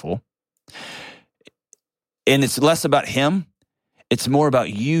you beautiful. And it's less about him. It's more about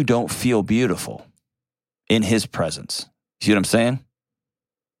you don't feel beautiful in his presence. See what I'm saying?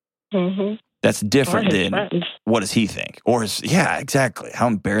 Mm-hmm. That's different than friends. What does he think? Or yeah, exactly. How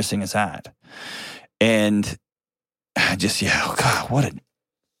embarrassing is that? And just, yeah, oh God,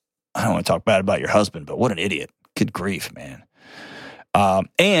 I don't want to talk bad about your husband, but what an idiot. Good grief, man.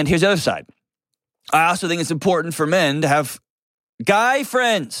 And here's the other side. I also think it's important for men to have guy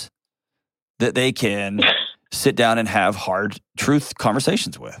friends that they can sit down and have hard truth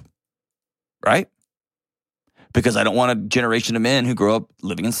conversations with, right? Because I don't want a generation of men who grow up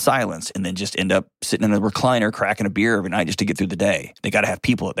living in silence and then just end up sitting in a recliner cracking a beer every night just to get through the day. They got to have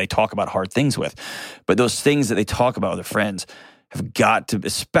people that they talk about hard things with. But those things that they talk about with their friends have got to,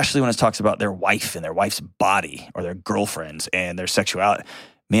 especially when it talks about their wife and their wife's body or their girlfriends and their sexuality,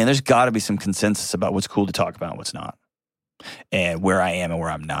 man, there's got to be some consensus about what's cool to talk about and what's not, and where I am and where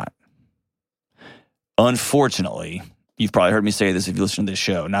I'm not. Unfortunately, you've probably heard me say this if you listen to this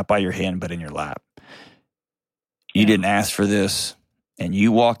show, not by your hand, but in your lap. You didn't ask for this, and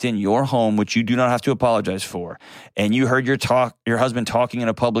you walked in your home, which you do not have to apologize for, and you heard your husband talking in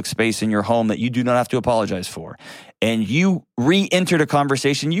a public space in your home that you do not have to apologize for, and you re-entered a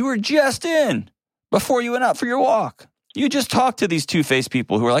conversation you were just in before you went out for your walk. You just talked to these two-faced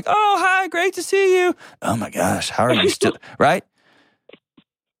people who are like, oh, hi, great to see you. Oh, my gosh, how are you still, right?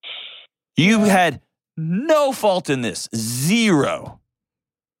 You had no fault in this, zero.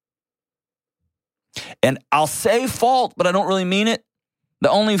 And I'll say fault, but I don't really mean it. The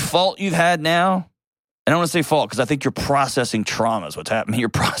only fault you've had now, and I don't want to say fault because I think you're processing trauma is what's happening. You're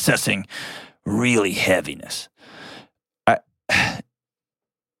processing really heaviness.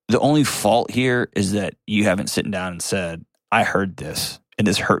 The only fault here is that you haven't sitting down and said, I heard this, and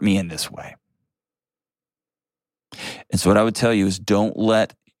this hurt me in this way. And so what I would tell you is don't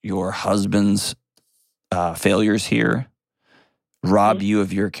let your husband's failures here rob you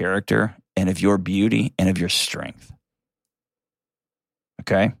of your character and of your beauty and of your strength.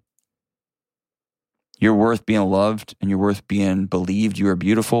 Okay? You're worth being loved and you're worth being believed. You are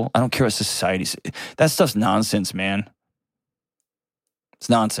beautiful. I don't care what society says. That stuff's nonsense, man. It's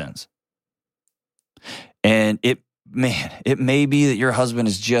nonsense. And it may be that your husband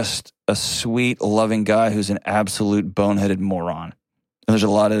is just a sweet, loving guy who's an absolute boneheaded moron. And there's a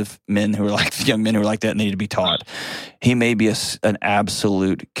lot of men who are like, young men who are like that and they need to be taught. He may be an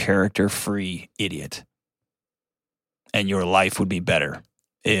absolute character-free idiot. And your life would be better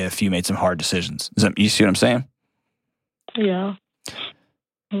if you made some hard decisions. You see what I'm saying? Yeah.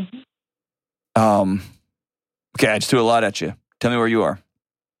 Mm-hmm. Okay, I just threw a lot at you. Tell me where you are.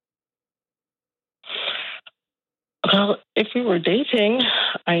 Well, if we were dating,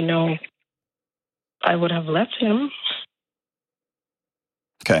 I know I would have left him.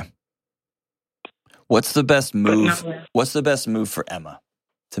 Okay. What's the best move? What's the best move for Emma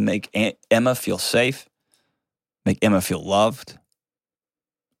to make Emma feel safe, make Emma feel loved,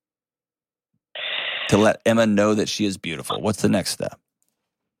 to let Emma know that she is beautiful? What's the next step?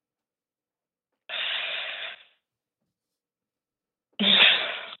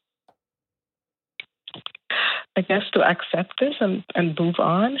 I guess to accept this and move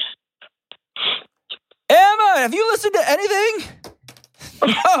on. Emma, have you listened to anything?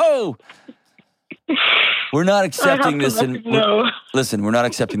 No. We're not accepting this listen, we're not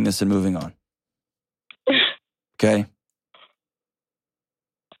accepting this and moving on. Okay?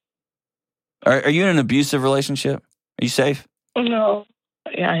 Are you in an abusive relationship? Are you safe? No.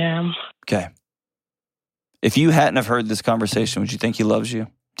 Yeah, I am. Okay. If you hadn't have heard this conversation, would you think he loves you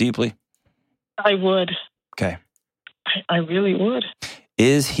deeply? I would. Okay. I really would.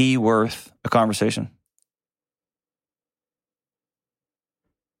 Is he worth a conversation?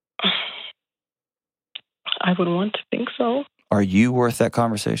 I would want to think so. Are you worth that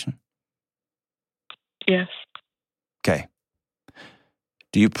conversation? Yes. Okay.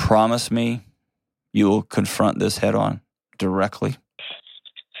 Do you promise me you will confront this head on directly?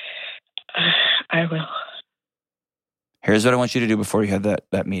 I will. Here's what I want you to do before you have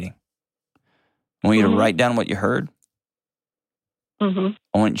that meeting. I want you to write down what you heard. Mm-hmm.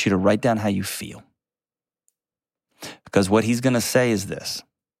 I want you to write down how you feel. Because what he's going to say is this.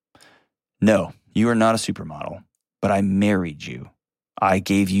 No, you are not a supermodel, but I married you. I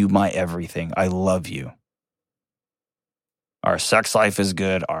gave you my everything. I love you. Our sex life is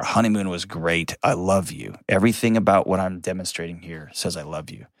good. Our honeymoon was great. I love you. Everything about what I'm demonstrating here says I love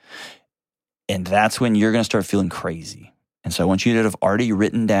you. And that's when you're going to start feeling crazy. And so I want you to have already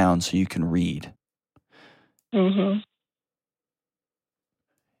written down so you can read. Mm-hmm.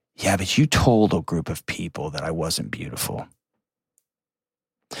 Yeah, but you told a group of people that I wasn't beautiful.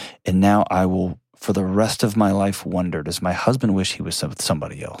 And now I will, for the rest of my life, wonder, does my husband wish he was with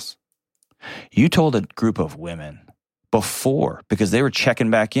somebody else? You told a group of women before because they were checking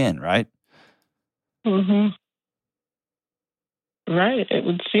back in, right? Mm-hmm. Right. It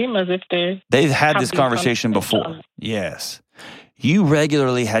would seem as if they've had this conversation before. Yes. You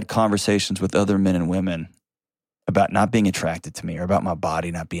regularly had conversations with other men and women about not being attracted to me or about my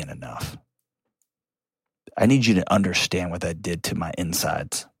body not being enough. I need you to understand what that did to my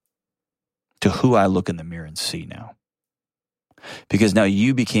insides, to who I look in the mirror and see now. Because now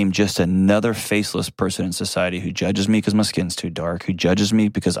you became just another faceless person in society who judges me because my skin's too dark, who judges me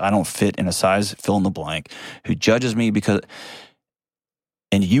because I don't fit in a size fill in the blank, who judges me because...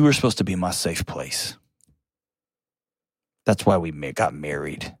 And you were supposed to be my safe place. That's why we got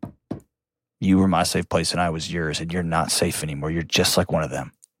married. You were my safe place and I was yours, and you're not safe anymore. You're just like one of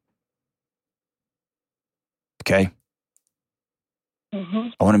them. Okay? Mm-hmm.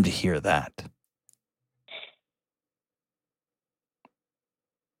 I want him to hear that.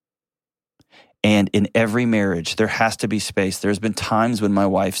 And in every marriage, there has to be space. There's been times when my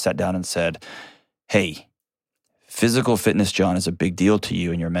wife sat down and said, hey, physical fitness, John, is a big deal to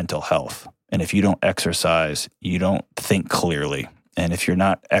you and your mental health. And if you don't exercise, you don't think clearly. And if you're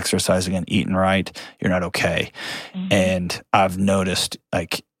not exercising and eating right, you're not okay. Mm-hmm. And I've noticed,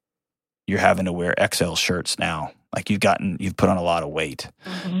 like, you're having to wear XL shirts now. Like, you've put on a lot of weight.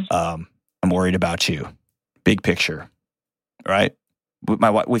 Mm-hmm. I'm worried about you. Big picture, right? With my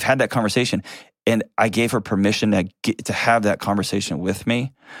wife, we've had that conversation, and I gave her permission to have that conversation with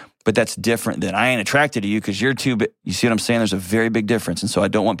me. But that's different than I ain't attracted to you because you're too big. You see what I'm saying? There's a very big difference. And so I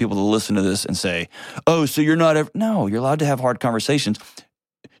don't want people to listen to this and say, oh, so you're not ever. No, you're allowed to have hard conversations.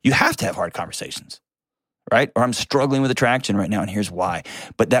 You have to have hard conversations, right? Or I'm struggling with attraction right now, and here's why.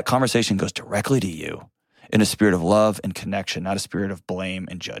 But that conversation goes directly to you in a spirit of love and connection, not a spirit of blame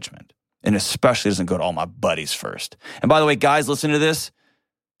and judgment. And especially doesn't go to all my buddies first. And by the way, guys, listen to this.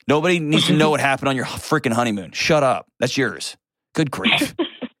 Nobody needs to know what happened on your freaking honeymoon. Shut up. That's yours. Good grief.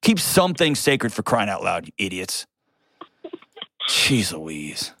 Keep something sacred, for crying out loud, you idiots. Jeez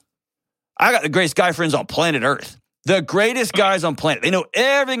Louise. I got the greatest guy friends on planet Earth. The greatest guys on planet. They know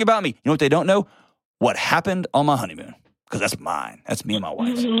everything about me. You know what they don't know? What happened on my honeymoon. Because that's mine. That's me and my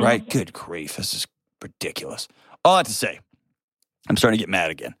wife, right? Good grief. This is ridiculous. All I have to say, I'm starting to get mad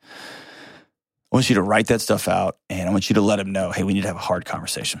again. I want you to write that stuff out, and I want you to let him know, hey, we need to have a hard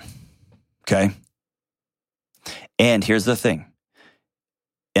conversation. Okay? And here's the thing.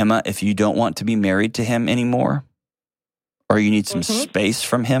 Emma, if you don't want to be married to him anymore, or you need some space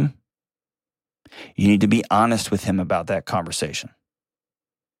from him, you need to be honest with him about that conversation.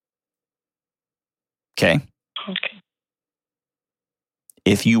 Okay? Okay.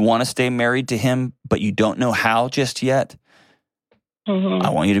 If you want to stay married to him, but you don't know how just yet, I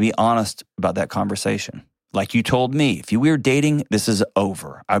want you to be honest about that conversation. Like you told me, if we were dating, this is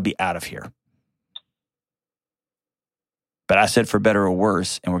over. I'd be out of here. But I said for better or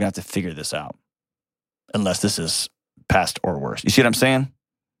worse, and we're going to have to figure this out. Unless this is past or worse. You see what I'm saying?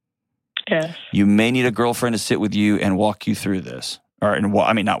 Yes. You may need a girlfriend to sit with you and walk you through this.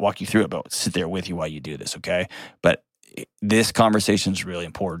 Not walk you through it, but sit there with you while you do this, okay? But this conversation is really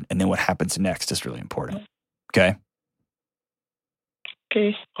important. And then what happens next is really important. Okay?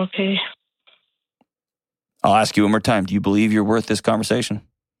 Okay. I'll ask you one more time. Do you believe you're worth this conversation?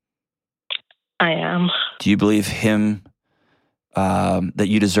 I am. Do you believe him... that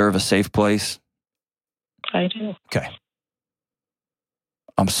you deserve a safe place I do. Okay.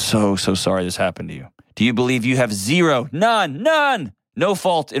 I'm so sorry this happened to you. Do you believe you have none, no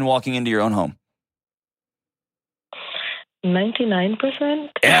fault in walking into your own home? 99%.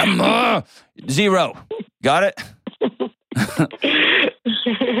 Emma! 0. Got it?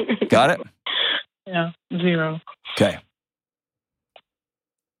 Got it? Yeah, 0. Okay.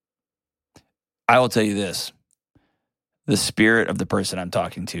 I will tell you this. The spirit of the person I'm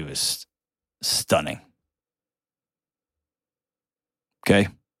talking to is stunning. Okay?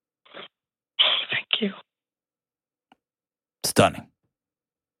 Thank you. Stunning.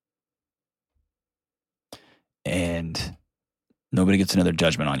 And nobody gets another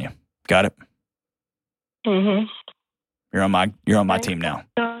judgment on you. Got it? Mm-hmm. You're on my team now.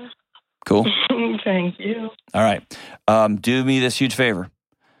 God. Cool? Thank you. All right. Do me this huge favor.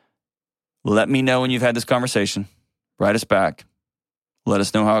 Let me know when you've had this conversation. Write us back. Let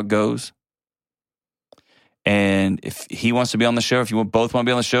us know how it goes. And if he wants to be on the show, if you both want to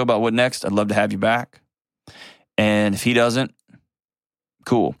be on the show about what next, I'd love to have you back. And if he doesn't,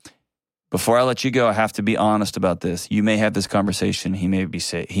 cool. Before I let you go, I have to be honest about this. You may have this conversation. He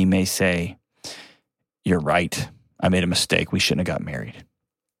may say, "You're right. I made a mistake. We shouldn't have got married."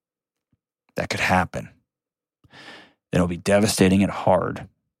 That could happen. It'll be devastating and hard.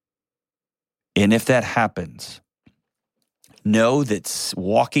 And if that happens, know that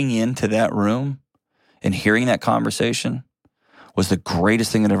walking into that room and hearing that conversation was the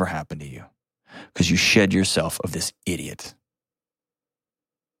greatest thing that ever happened to you, because you shed yourself of this idiot.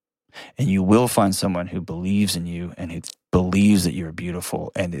 And you will find someone who believes in you and who believes that you're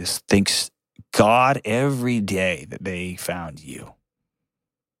beautiful and thinks God every day that they found you.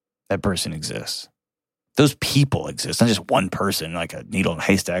 That person exists. Those people exist, not just one person, like a needle in a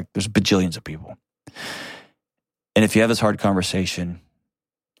haystack. There's bajillions of people. And if you have this hard conversation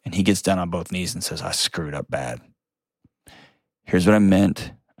and he gets down on both knees and says, "I screwed up bad. Here's what I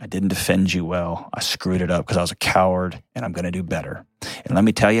meant. I didn't defend you well. I screwed it up because I was a coward and I'm going to do better." And let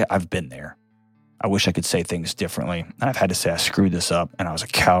me tell you, I've been there. I wish I could say things differently. I've had to say I screwed this up and I was a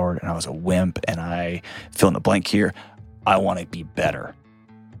coward and I was a wimp and I fill in the blank here. I want to be better.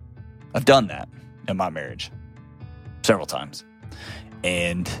 I've done that in my marriage several times.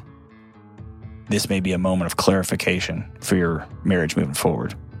 And this may be a moment of clarification for your marriage moving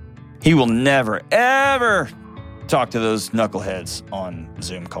forward. He will never, ever talk to those knuckleheads on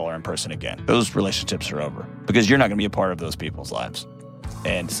Zoom call or in person again. Those relationships are over because you're not going to be a part of those people's lives.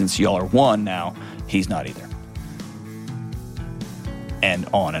 And since y'all are one now, he's not either. And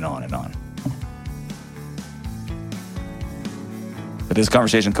on and on and on. But this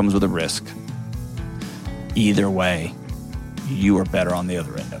conversation comes with a risk. Either way, you are better on the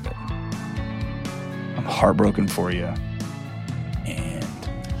other end of it. I'm heartbroken for you. And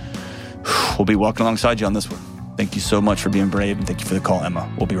we'll be walking alongside you on this one. Thank you so much for being brave, and thank you for the call, Emma.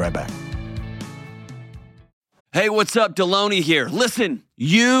 We'll be right back. Hey, what's up? Deloney here. Listen,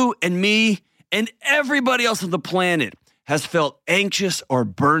 you and me and everybody else on the planet has felt anxious or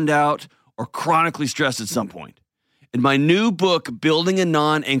burned out or chronically stressed at some point. In my new book, Building a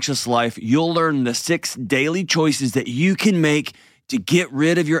Non-Anxious Life, you'll learn the 6 daily choices that you can make to get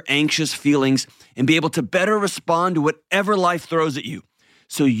rid of your anxious feelings and be able to better respond to whatever life throws at you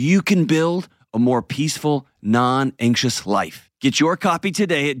so you can build a more peaceful, non-anxious life. Get your copy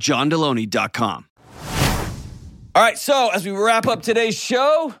today at johndeloney.com. All right, so as we wrap up today's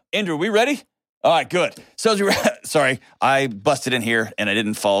show, Andrew, we ready? All right, good. So as we sorry, I busted in here and I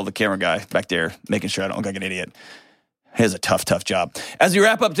didn't follow the camera guy back there, making sure I don't look like an idiot. He has a tough job. As we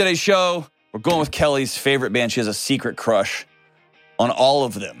wrap up today's show, we're going with Kelly's favorite band. She has a secret crush on all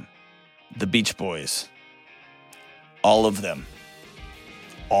of them. The Beach Boys. All of them.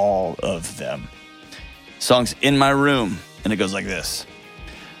 All of them. Song's In My Room, and it goes like this.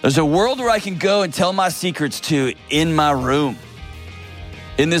 There's a world where I can go and tell my secrets to in my room.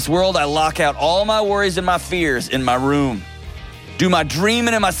 In this world, I lock out all my worries and my fears in my room. Do my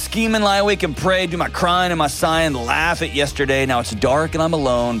dreaming and my scheming, lie awake and pray. Do my crying and my sighing, laugh at yesterday. Now it's dark and I'm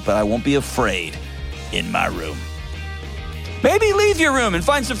alone, but I won't be afraid in my room. Maybe leave your room and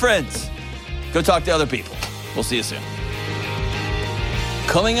find some friends. Go talk to other people. We'll see you soon.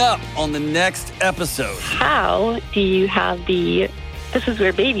 Coming up on the next episode. How do you have this is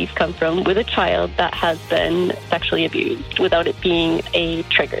where babies come from, with a child that has been sexually abused without it being a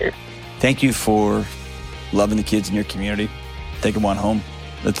trigger? Thank you for loving the kids in your community. Taking one home.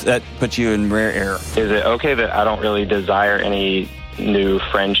 That puts you in rare air. Is it okay that I don't really desire any new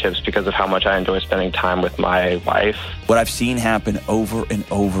friendships because of how much I enjoy spending time with my wife? What I've seen happen over and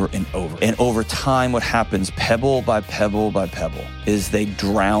over and over. And over time, what happens pebble by pebble by pebble is they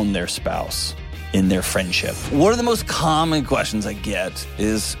drown their spouse in their friendship. One of the most common questions I get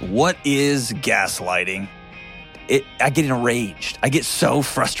is, what is gaslighting? I get enraged. I get so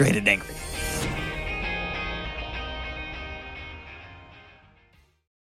frustrated and angry.